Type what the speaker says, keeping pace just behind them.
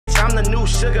I'm the new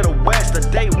Sugar the West. The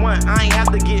day one, I ain't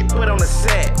have to get put on the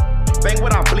set. Bang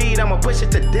what I bleed, I'ma push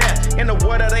it to death. In the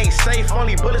world that ain't safe,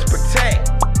 only bullets protect.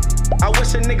 I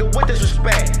wish a nigga would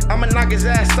disrespect. I'ma knock his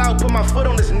ass out, put my foot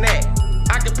on his neck.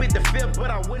 I could plead the fifth,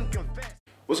 but I wouldn't confess.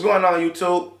 What's going on,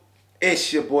 YouTube?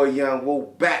 It's your boy Young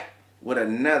Woo back with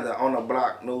another On The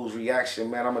Block news reaction,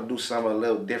 man. I'm gonna do something a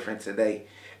little different today.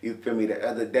 You feel me? The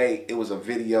other day, it was a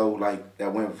video like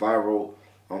that went viral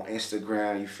on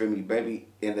Instagram. You feel me? Baby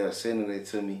ended up sending it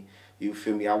to me. You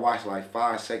feel me? I watched like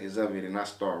 5 seconds of it and I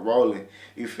started rolling.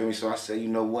 You feel me? So I said, you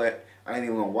know what? I ain't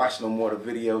even gonna watch no more of the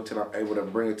video till I'm able to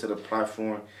bring it to the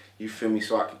platform. You feel me?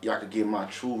 So y'all could get my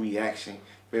true reaction.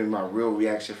 Feel me? My real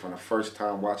reaction from the first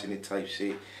time watching it type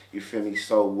shit. You feel me?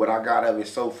 So what I got of it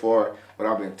so far, what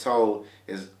I've been told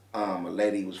is a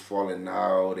lady was falling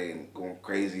out and going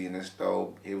crazy in the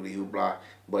stove, hoo block.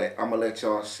 But I'm gonna let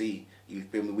y'all see. You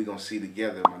feel me? We gonna see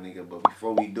together, my nigga. But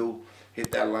before we do,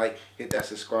 hit that like, hit that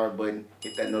subscribe button,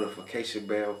 hit that notification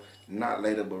bell. Not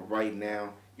later, but right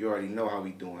now. You already know how we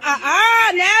doing.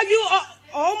 Now you are.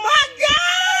 Oh my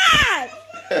God!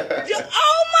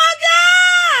 Oh my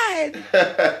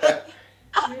God!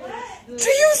 Do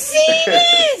you see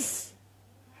this?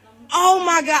 Oh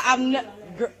my God!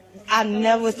 I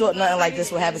never thought nothing like this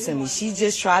would happen to me. She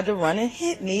just tried to run and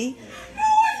hit me,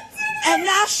 and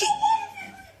now she.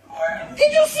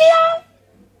 Did you see her?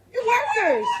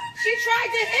 Workers. She tried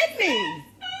to hit me.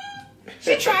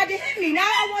 She tried to hit me. Now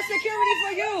I want security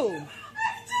for you.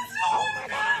 Oh my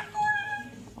God.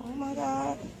 Oh my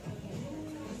God.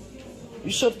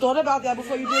 You should have thought about that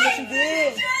before you did what you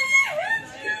did.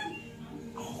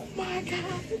 Oh my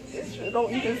God. This shit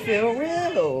don't even feel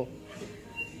real.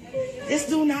 This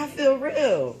do not feel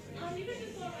real. I didn't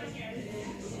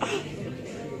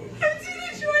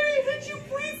try to hit you.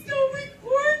 Please don't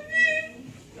record me.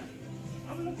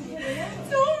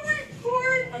 Don't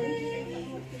record me.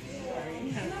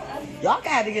 Y'all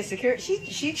got to get security.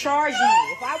 She charged me.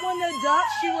 If I wouldn't have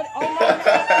ducked, she would. Oh no!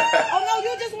 Oh no!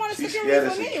 You just want security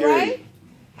for me, right?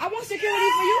 I want security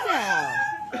for you now.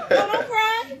 No, don't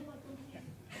cry.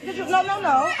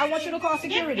 No. I want you to call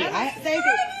security. Thank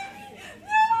you.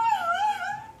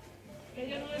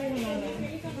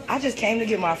 I just came to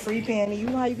get my free panty. You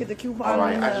know how you get the coupon? All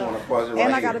right, I just want to pause it right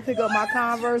And I got to pick up my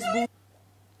Converse boot.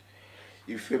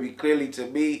 You feel me? Clearly to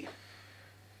me,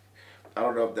 I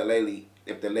don't know if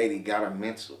the lady got a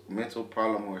mental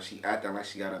problem or she acting like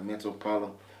she got a mental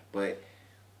problem, but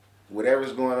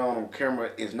whatever's going on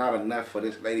camera is not enough for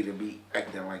this lady to be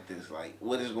acting like this. Like,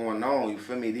 what is going on? You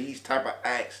feel me? These type of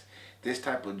acts, this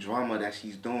type of drama that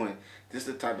she's doing, this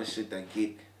is the type of shit that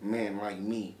get men like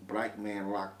me, black men,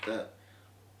 locked up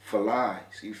for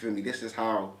lies. You feel me? This is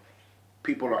how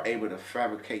people are able to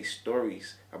fabricate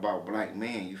stories about black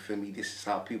men. You feel me? This is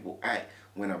how people act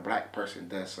when a black person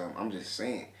does something. I'm just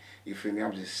saying. You feel me?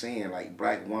 I'm just saying, like,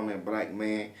 black woman, black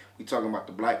man. We talking about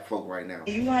the black folk right now.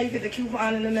 You know how you get the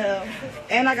coupon in the mail?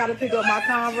 And I got to pick up my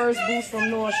Converse boots from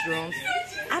Nordstrom's.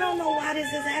 I don't know why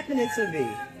this is happening to me.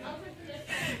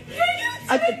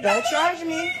 Don't charge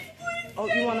me. Oh,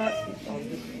 you want to? Oh,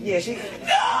 yeah, she.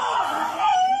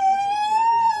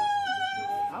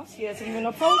 I'm scared to even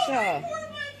approach her.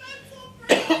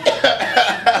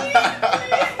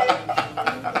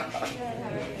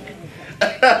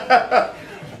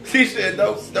 She said,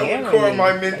 don't record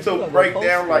my mental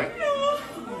breakdown. Like,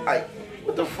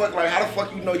 what the fuck? Like, how the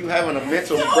fuck you know you having a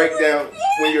mental breakdown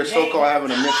when you're so-called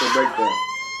having a mental breakdown?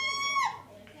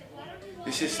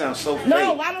 This shit sounds so fake.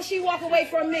 No, why don't she walk away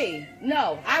from me?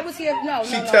 No, I was here. No,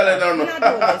 she telling them no. We're not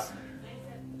doing this.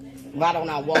 Why don't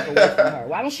I walk away from her?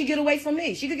 Why don't she get away from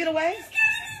me? She could get away.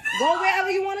 Go wherever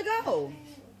you want to go.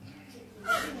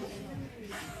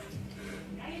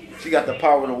 She got the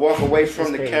power to walk away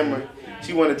from the camera.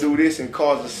 She want to do this and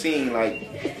cause a scene. Like,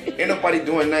 ain't nobody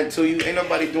doing nothing to you. Ain't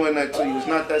nobody doing nothing to you. It's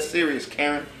not that serious,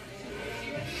 Karen.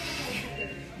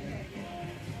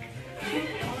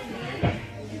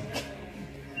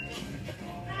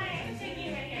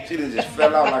 She done just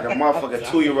fell out like a motherfucking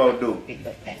 2-year-old do.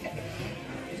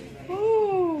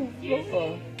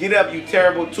 Get up, you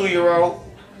terrible 2-year-old.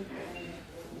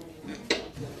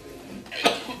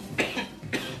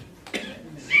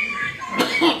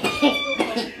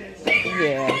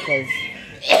 Yeah, because...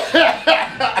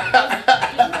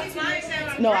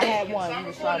 No, I had one. We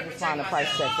was trying to find a price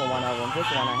check for one of them. This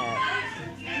one I had.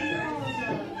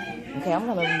 Okay, I'm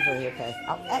going to leave her here, because...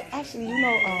 Actually, you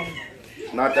know,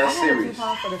 not that serious.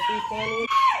 For the free panties.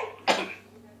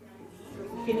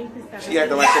 She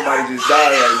acting like somebody just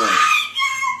died right now.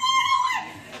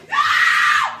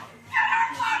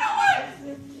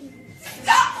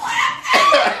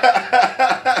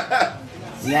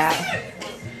 Yeah.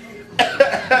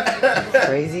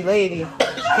 Crazy lady.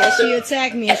 Can she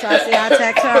attack me and try to say I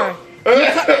attacked her?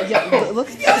 Look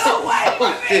at this.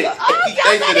 Oh shit. Oh,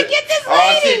 y'all gotta get this lady.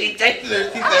 Oh shit, he chasing her.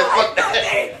 She said, fuck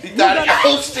that. She thought,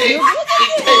 oh shit.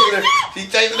 She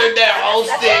chasing her down. Oh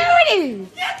shit.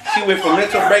 She went from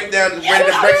mental breakdown to ready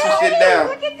to break some shit down.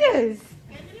 Look at this.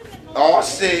 Oh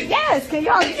shit. Yes, can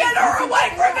y'all get her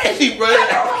away from me? She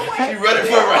running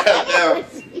for her ass now.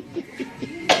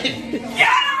 Get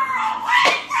her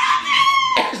away from me!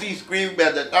 She screamed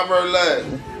at the top of her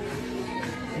lungs.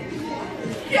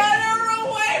 Get her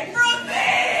away from me!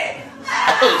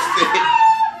 Oh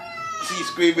shit. She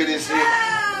screaming and shit.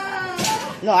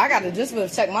 No, I gotta just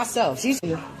protect myself. In case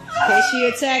she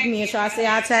attacked me and try to say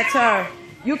I attacked her.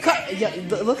 You look at this.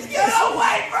 Get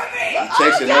away from me!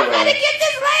 Chasing her gotta ass. get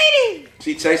this lady!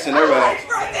 She chasing her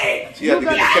ass. She had to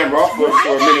get the camera off for a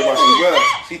minute while she runs.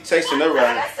 She chasing her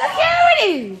ass.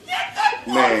 Security!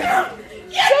 Man.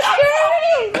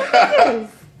 Security! Look at this.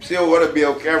 She don't want to be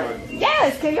on camera.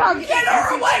 Yes, can y'all get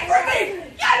her away from me?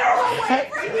 Get her away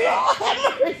from me! Oh,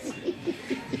 have mercy.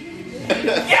 Get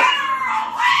her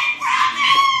away from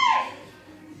me!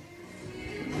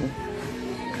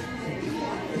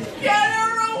 Get her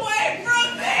away from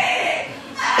me!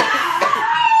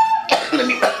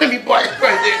 Let me bark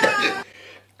right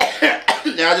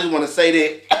there. Now I just want to say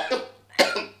that.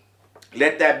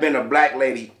 Let that been a black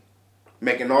lady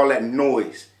making all that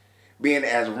noise, being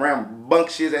as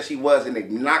rambunctious as she was and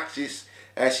obnoxious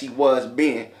as she was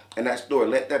being in that store.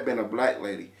 Let that been a black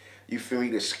lady. You feel me?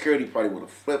 The security probably would have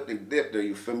flipped and dipped her.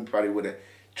 You feel me? Probably would have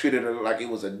treated her like it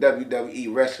was a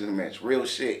WWE wrestling match. Real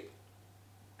shit.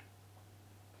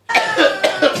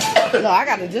 No, I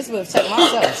gotta just protect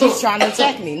myself. She's trying to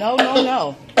attack me. No.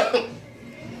 Stop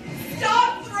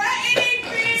threatening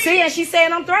me! See, and she's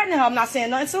saying I'm threatening her. I'm not saying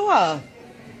nothing to her.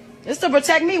 It's to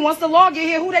protect me. Once the law get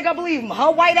here, who they gonna believe?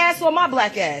 Her white ass or my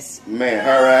black ass? Man,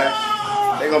 her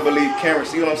ass. They gonna believe Karen.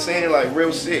 See what I'm saying? Like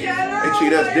real shit. They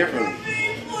treat us differently.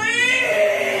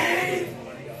 Please!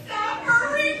 Stop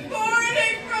her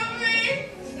recording from me!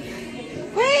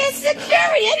 Where's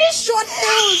security? And it's short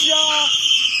hills, y'all.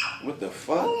 What the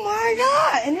fuck? Oh my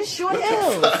god! And it's short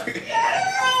hills. Get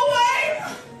her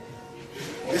away!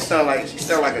 This sound like she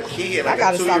sound like a kid, like I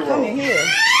gotta a 2-year-old. stop coming here.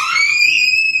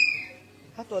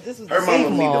 I thought this was her the mama safe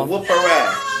need to mall. whoop her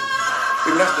ass.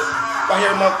 And that's if I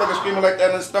hear a motherfucker screaming like that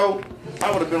in the stove,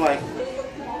 I would have been like,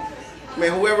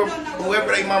 man,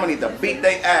 whoever they mama need to beat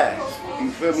their ass.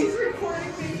 You feel me? She's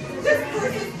recording me. This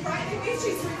person's threatening me.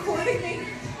 She's recording me.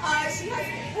 She has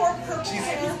poor purple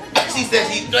hair. She said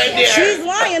she's right there. She's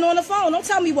lying on the phone. Don't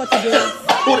tell me what to do.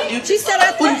 She said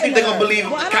I Who do you think threatened they her. gonna believe?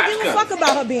 Well, I don't give a fuck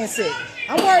about her being sick.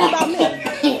 I'm worried about me.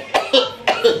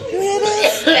 You hear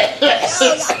this?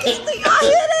 Y'all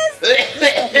hear this?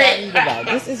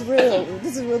 This is real.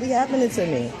 This is really happening to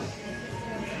me.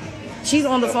 She's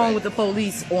on the phone with the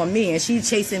police on me, and she's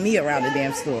chasing me around the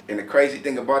damn store. And the crazy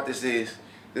thing about this is,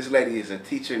 this lady is a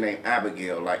teacher named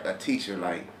Abigail. Like a teacher,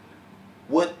 like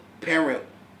what parent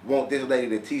want this lady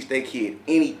to teach their kid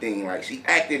anything? Like she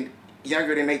acting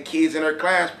younger than their kids in her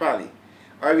class probably.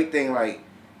 Everything like.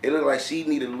 It looked like she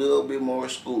needed a little bit more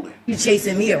schooling. She's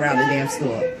chasing me around the damn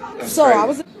store. That's So crazy. I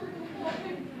was.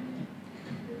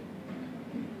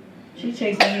 She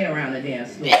chasing me around the damn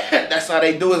store. That's how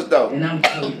they do us though. And I'm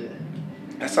closing.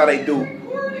 That's how they do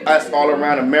us all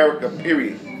around America,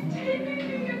 period.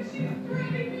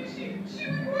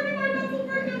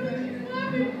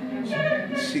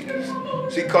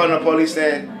 She calling the police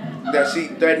saying that she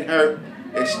threatened her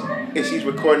and she's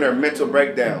recording her mental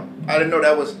breakdown. I didn't know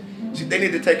that was... They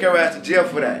need to take her ass to jail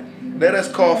for that. Let us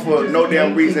call for no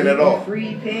damn reason at all.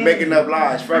 Making up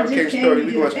lies, fabricating stories.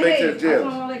 We going straight to the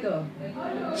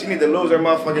jail. She need to lose her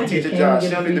motherfucking teacher job. She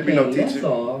don't need to be no teacher.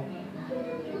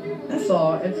 That's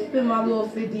all. And spend my little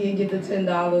 50 and get the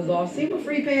 $10 off. See what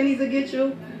free panties will get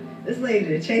you? This lady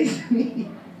that chased me.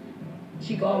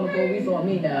 She called the police on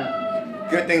me now.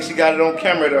 Good thing she got it on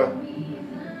camera though.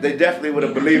 They definitely would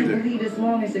have believed her. I can't believe this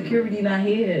long and security not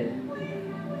here.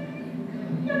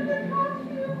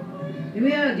 You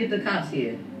gotta get the cops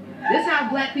here. This how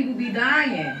black people be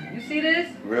dying. You see this?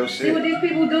 Real shit. See what these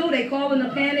people do? They call in a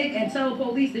panic and tell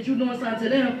police that you doing something to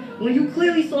them when you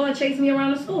clearly saw her chase me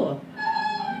around the store.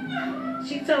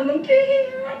 She telling them, get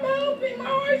here, I'm helping, my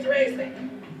heart's racing.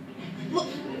 Look.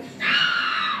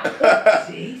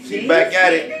 She back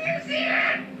at it.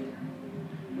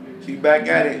 She back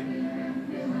at it.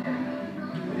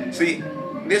 See,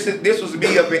 this was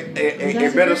me up in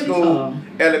middle school,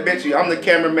 elementary. I'm the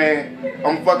cameraman.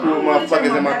 I'm fucking with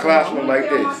motherfuckers in my classroom like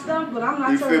this.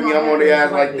 You feel me? I'm on their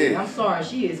ass like this. I'm sorry,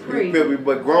 she is crazy. You feel me?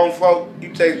 But grown folk,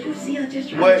 you take. You see her just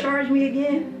trying to charge me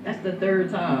again? That's the third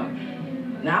time.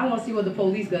 Now I want to see what the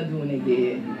police gonna do when they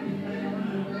did.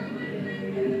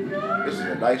 This is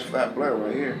a nice fat blunt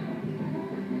right here.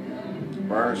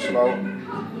 Burn slow.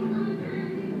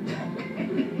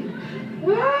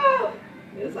 Wow!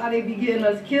 That's how they be getting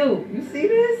us killed. You see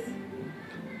this?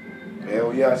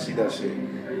 Hell yeah, I see that shit.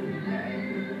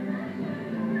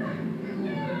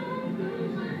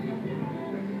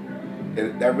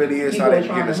 That really is how they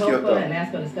get us killed though. And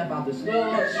ask her to step out the store.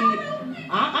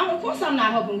 Of course I'm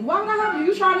not helping you. Why would I help you?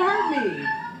 You trying to hurt me?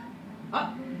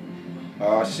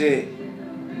 Oh shit.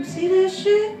 You see this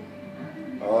shit?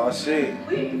 Oh shit.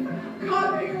 Please,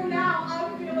 come here now.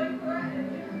 I'm feeling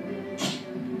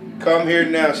threatened. Come here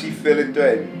now. She feeling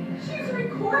threatened. She's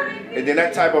recording me. And then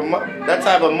that type of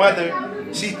mother,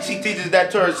 she teaches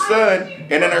that to her son,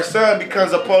 and then her son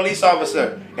becomes a police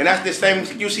officer, and that's the same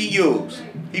excuse he used.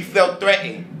 He felt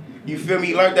threatened. You feel me?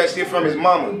 He learned that shit from his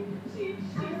mama.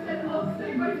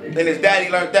 Then his daddy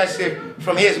learned that shit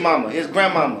from his mama, his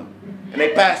grandmama, and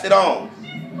they passed it on.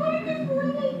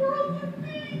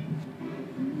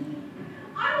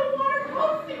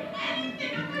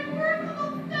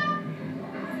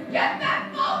 Get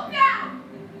that phone down!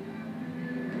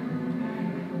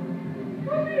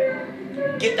 Come here.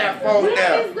 Get that phone down.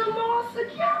 Where is the mall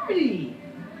security?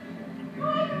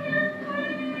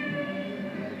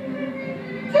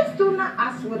 This do not,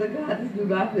 I swear to God, this do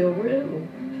not feel real.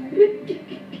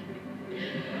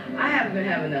 I have been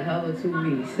having a hell of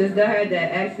 2 weeks. Since I had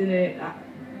that accident, I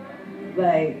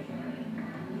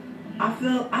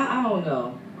don't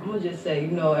know. I'm going to just say,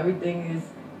 everything is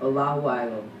a lot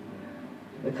wider.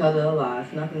 Because of the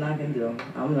lies, nothing I can do.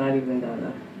 I'm not even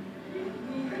gonna.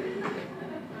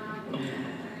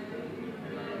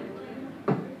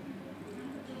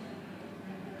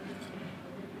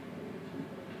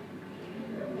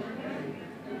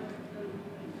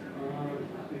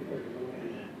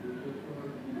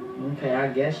 Okay, I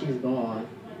guess she's gone.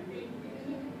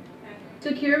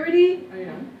 Security? I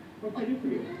am. What can I do for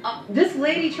you? This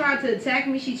lady tried to attack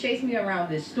me. She chased me around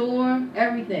this store,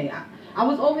 everything. I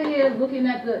was over here looking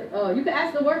at the, you can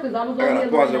ask the workers, I was over here I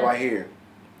gotta pause it right here.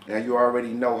 Now you already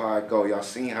know how it go. Y'all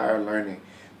seen Higher Learning.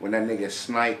 When that nigga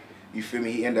sniped, you feel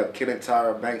me, he ended up killing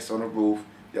Tyra Banks on the roof.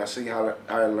 Y'all see Higher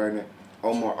Learning.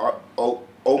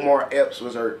 Omar Epps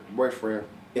was her boyfriend.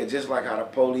 Yeah, just like how the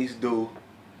police do,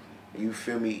 you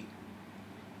feel me,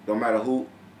 no matter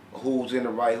who's in the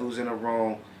right, who's in the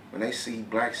wrong, when they see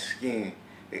black skin,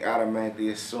 they automatically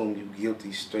assume you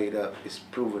guilty straight up. It's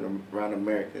proven around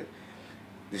America.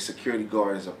 The security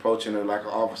guard is approaching her like an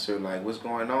officer, like, what's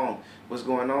going on? What's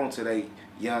going on today,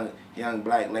 young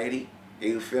black lady?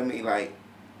 You feel me? Like,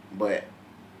 but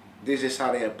this is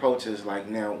how they approach us. Like,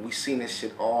 now, we seen this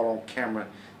shit all on camera.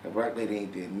 The black lady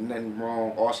ain't did nothing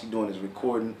wrong. All she doing is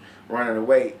recording, running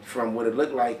away from what it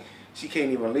looked like. She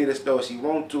can't even leave the store she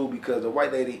want to because the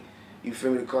white lady, you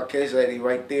feel me, the Caucasian lady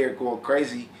right there going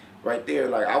crazy right there.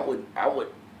 Like, I wouldn't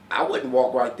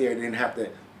walk right there and then have to,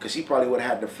 because she probably would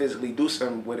have had to physically do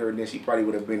something with her, and then she probably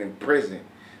would have been in prison.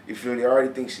 You feel me? They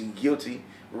already think she guilty,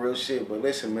 real shit. But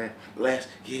listen, man, let's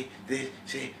get this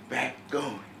shit back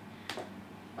going.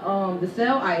 The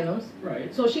sell items.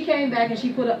 Right. So she came back and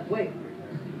she put up,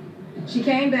 she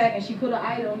came back and she put an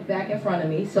item back in front of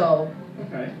me. So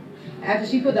Okay. after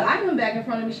she put the item back in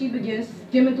front of me, she begins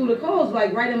skimming through the codes,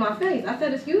 like right in my face. I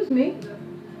said, excuse me.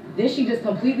 Then she just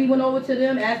completely went over to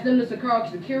them, asked them to call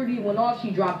security, went off.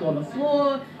 She dropped on the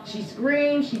floor. She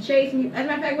screamed. She chased me. As a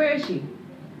matter of fact, where is she?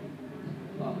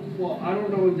 Well, I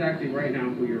don't know exactly right now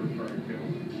who you're referring to.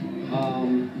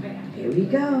 Here we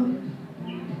go.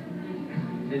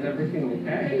 Is everything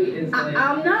okay? Is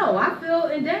like... No, I feel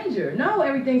in danger. No,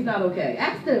 everything's not okay.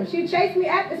 Ask them. She chased me.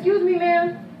 Excuse me,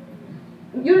 ma'am.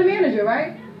 You're the manager,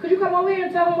 right? Could you come over here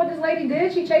and tell them what this lady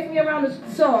did? She chased me around the...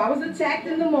 So I was attacked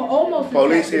in the mall. Almost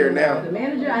police here now. The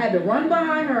manager, I had to run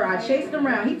behind her. I chased him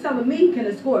around. He telling me he can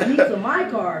escort me to my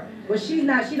car, but she's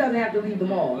not. She doesn't have to leave the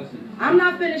mall. I'm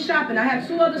not finished shopping. I have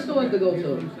 2 other stores to go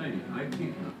to.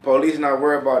 Police not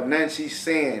worried about nothing she's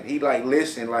saying. He like,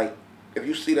 listen, like, if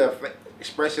you see the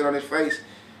expression on his face,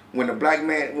 when the black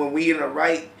man, when we in the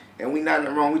right and we not in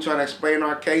the wrong, we trying to explain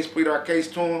our case, plead our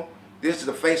case to him, this is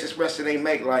the face expression they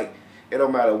make. Like, it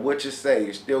don't matter what you say,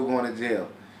 you're still going to jail.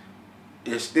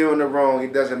 You're still in the wrong,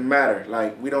 it doesn't matter.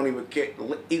 Like, we don't even care.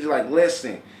 He's like,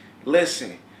 listen. Like,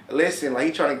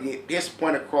 he trying to get his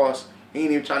point across. He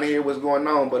ain't even trying to hear what's going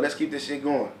on, but let's keep this shit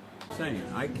going. Saying,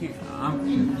 I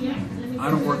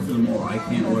don't work for the mall. I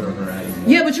can't order her out of here.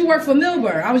 Yeah, but you work for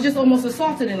Milburn. I was just almost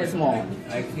assaulted in this mall.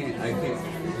 I can't.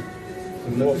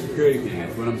 The mall security thing.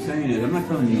 What I'm saying is, I'm not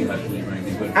telling you how to leave or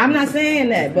anything, but I'm not saying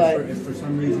that, but if for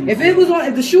some reason, if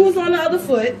the shoe was on the other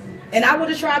foot, and I would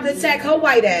have tried to attack her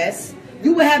white ass,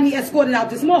 you would have me escorted out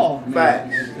this mall.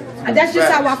 Facts. That's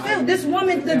just how I feel. This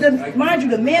woman, mind you,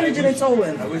 the manager that told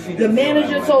him. The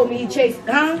manager told me he chased,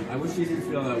 huh? I wish you didn't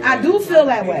feel that way. I do feel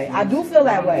that way. I do feel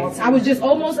that way. I was just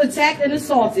almost attacked and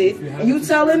assaulted, and you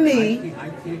telling me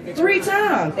 3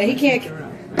 times, and he can't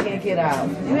get out.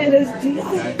 Man, If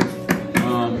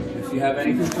you have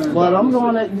any concerns, but I'm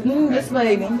going to this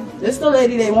lady. This the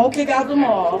lady they won't kick out the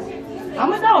mall.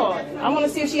 I'm a dog. I want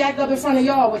to see if she act up in front of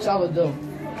y'all, what y'all would do.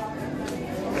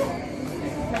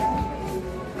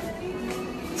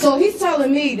 So he's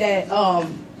telling me that,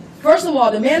 first of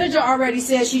all, the manager already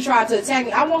said she tried to attack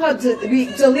me. I want her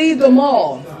to leave the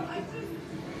mall.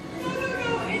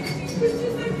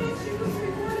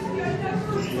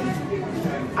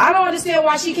 I don't understand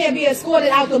why she can't be escorted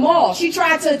out the mall. She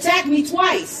tried to attack me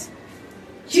twice.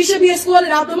 She should be escorted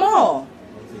out the mall.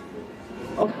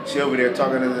 She over there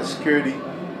talking to the security,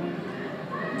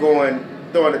 throwing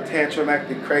a tantrum,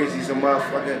 acting crazy, some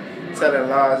motherfucker, telling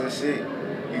lies and shit.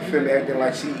 You feel me? Acting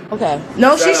like she... Okay.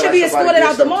 No, she should be escorted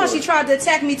out the mall. her. She tried to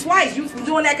attack me twice. You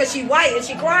doing that because she white and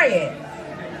she crying.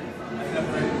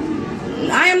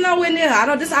 I am nowhere near her. I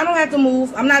don't have to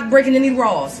move. I'm not breaking any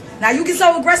laws. Now you get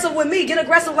so aggressive with me. Get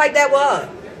aggressive like that with her.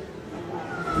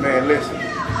 Man, listen.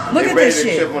 Look at this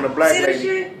shit. Trip on a black See this lady.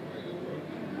 shit?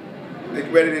 They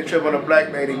ready to trip on a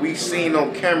black lady. We seen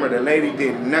on camera the lady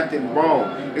did nothing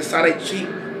wrong. It's how they treat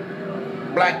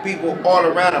black people all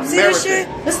around America. See this shit?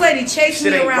 This lady chased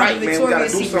me Shit ain't around right, the man. We gotta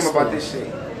Victoria's do Secret something about store.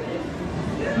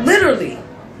 this shit. Literally.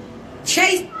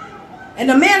 Chased. And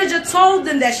the manager told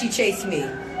them that she chased me.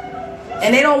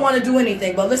 And they don't want to do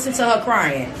anything but listen to her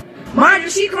crying. Mind you,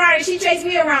 she crying. She chased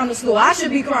me around the school. I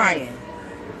should be crying.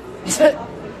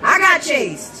 I got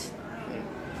chased.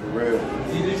 For real.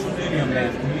 the initial video,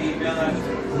 man, can you email that?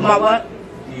 My what?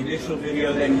 The initial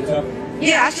video that you took?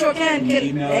 Yeah, I sure can.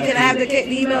 Can I have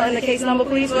the email and the case number,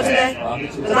 please, for today?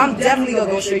 Because I'm definitely going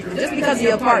to go straight through. Just because of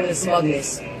your partner's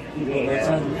smugness.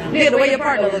 Yeah, the way your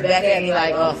partner looked back at me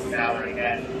like, oh.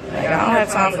 Like, I don't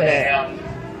have time for that.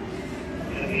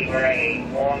 Be wearing a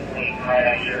long sleeve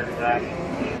tie-dye shirt, black. She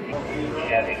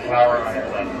has a flower on her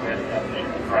left wrist,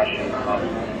 depression,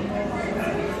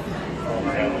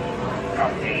 overdose,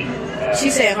 complications. She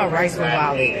said her rights were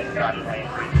violated.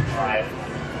 Alright,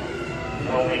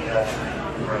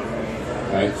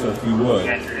 so if you would,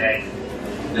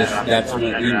 that's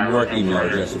an work email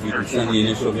address. If you can send the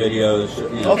initial video.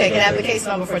 Okay, can I have the case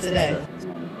number for today?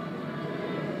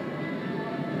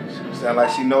 Sound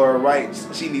like she know her rights.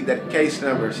 She need that case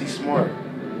number. She's smart.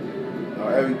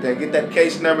 Everything. Get that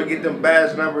case number, get them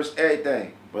badge numbers,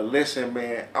 everything. But listen,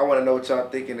 man, I want to know what y'all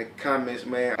think in the comments,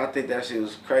 man. I think that shit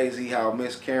was crazy how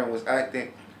Miss Karen was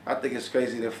acting. I think it's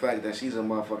crazy the fact that she's a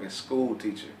motherfucking school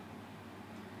teacher.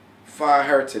 Fire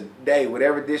her today.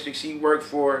 Whatever district she worked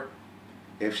for,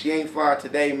 if she ain't fired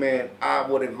today, man, I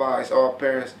would advise all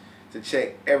parents to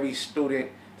check every student,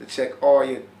 to check all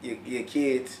your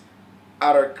kids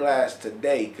out of class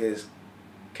today, because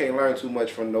can't learn too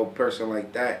much from no person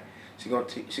like that. She gonna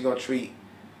treat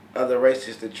other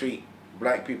races to treat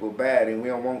black people bad, and we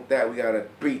don't want that. We gotta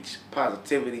preach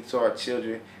positivity to our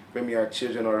children. Maybe our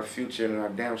children are the future, and I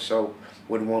damn sure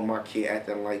wouldn't want my kid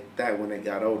acting like that when they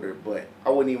got older. But I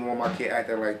wouldn't even want my kid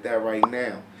acting like that right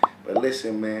now. But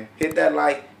listen, man, hit that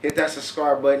like, hit that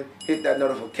subscribe button, hit that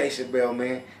notification bell,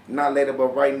 man. Not later,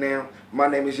 but right now. My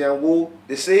name is Young Woo.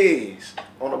 This is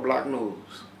On the Block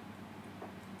News.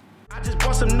 I just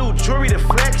bought some new jewelry to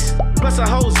flex, plus a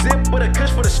whole zip with a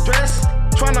kush for the stress.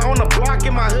 Tryna own the block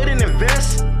in my hood and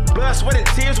invest. Blood, sweat, and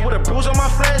tears with a bruise on my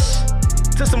flesh.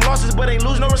 Took some losses, but ain't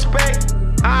lose no respect.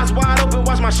 Eyes wide open,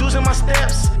 watch my shoes and my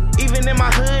steps. Even in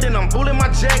my hood, and I'm bulling my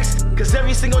jacks. Cause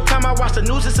every single time I watch the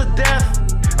news, it's a death.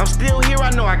 I'm still here,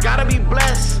 I know I gotta be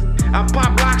blessed. I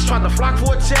pop blocks, tried to flock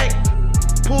for a check.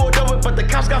 Pulled over, but the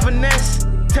cops got finesse.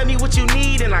 Tell me what you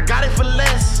need, and I got it for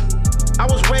less. I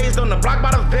was raised on the block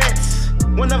by the vets.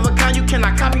 One of a kind, you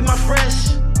cannot copy my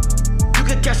fresh. You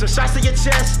could catch some shots to your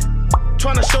chest.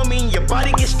 Tryna show me your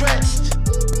body get stretched.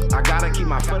 I gotta keep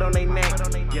my foot on their neck.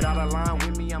 Get out of line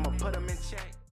with me, I'ma put them in.